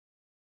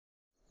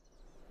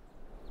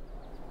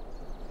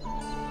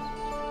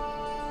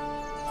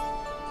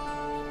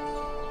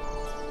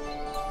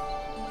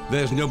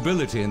There's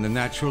nobility in the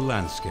natural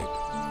landscape.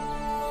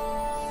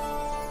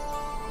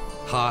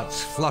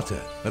 Hearts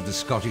flutter at the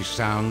Scottish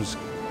sounds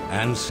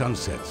and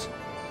sunsets.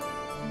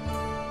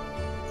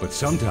 But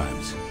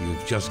sometimes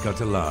you've just got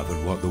to laugh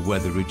at what the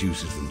weather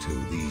reduces them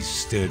to, these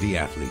sturdy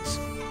athletes.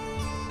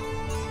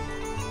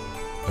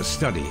 A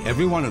study,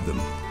 every one of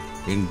them,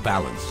 in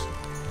balance.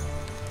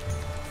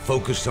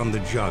 Focused on the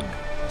jug,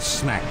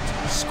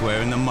 smacked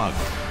square in the mud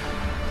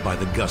by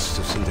the Gusts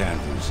of St.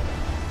 Andrews.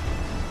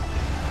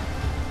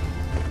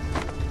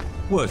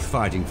 Worth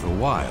fighting for a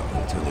while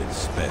until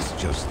it's best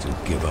just to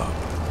give up.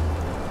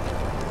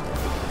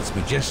 It's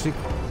majestic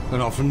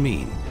and often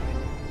mean.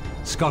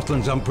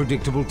 Scotland's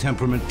unpredictable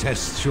temperament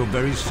tests your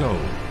very soul.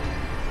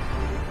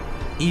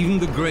 Even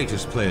the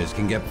greatest players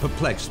can get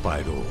perplexed by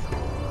it all.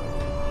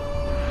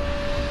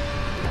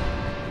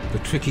 The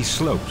tricky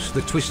slopes,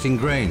 the twisting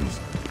grains,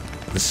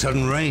 the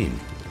sudden rain.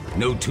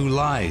 No two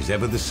lies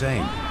ever the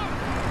same.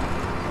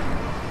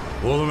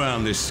 All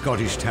around this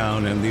Scottish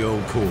town and the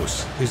old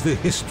course is the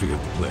history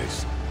of the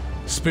place.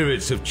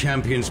 Spirits of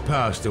champions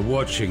past are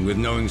watching with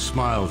knowing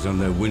smiles on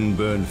their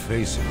wind-burned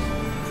faces.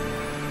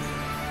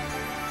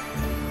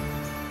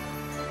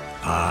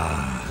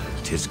 Ah,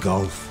 'tis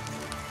golf.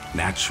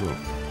 Natural,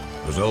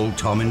 as old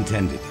Tom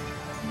intended.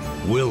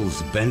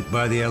 Wills bent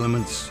by the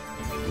elements,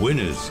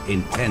 winners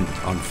intent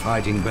on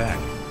fighting back.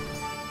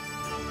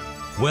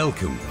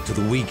 Welcome to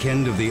the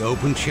weekend of the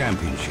Open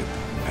Championship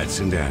at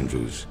St.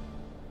 Andrews.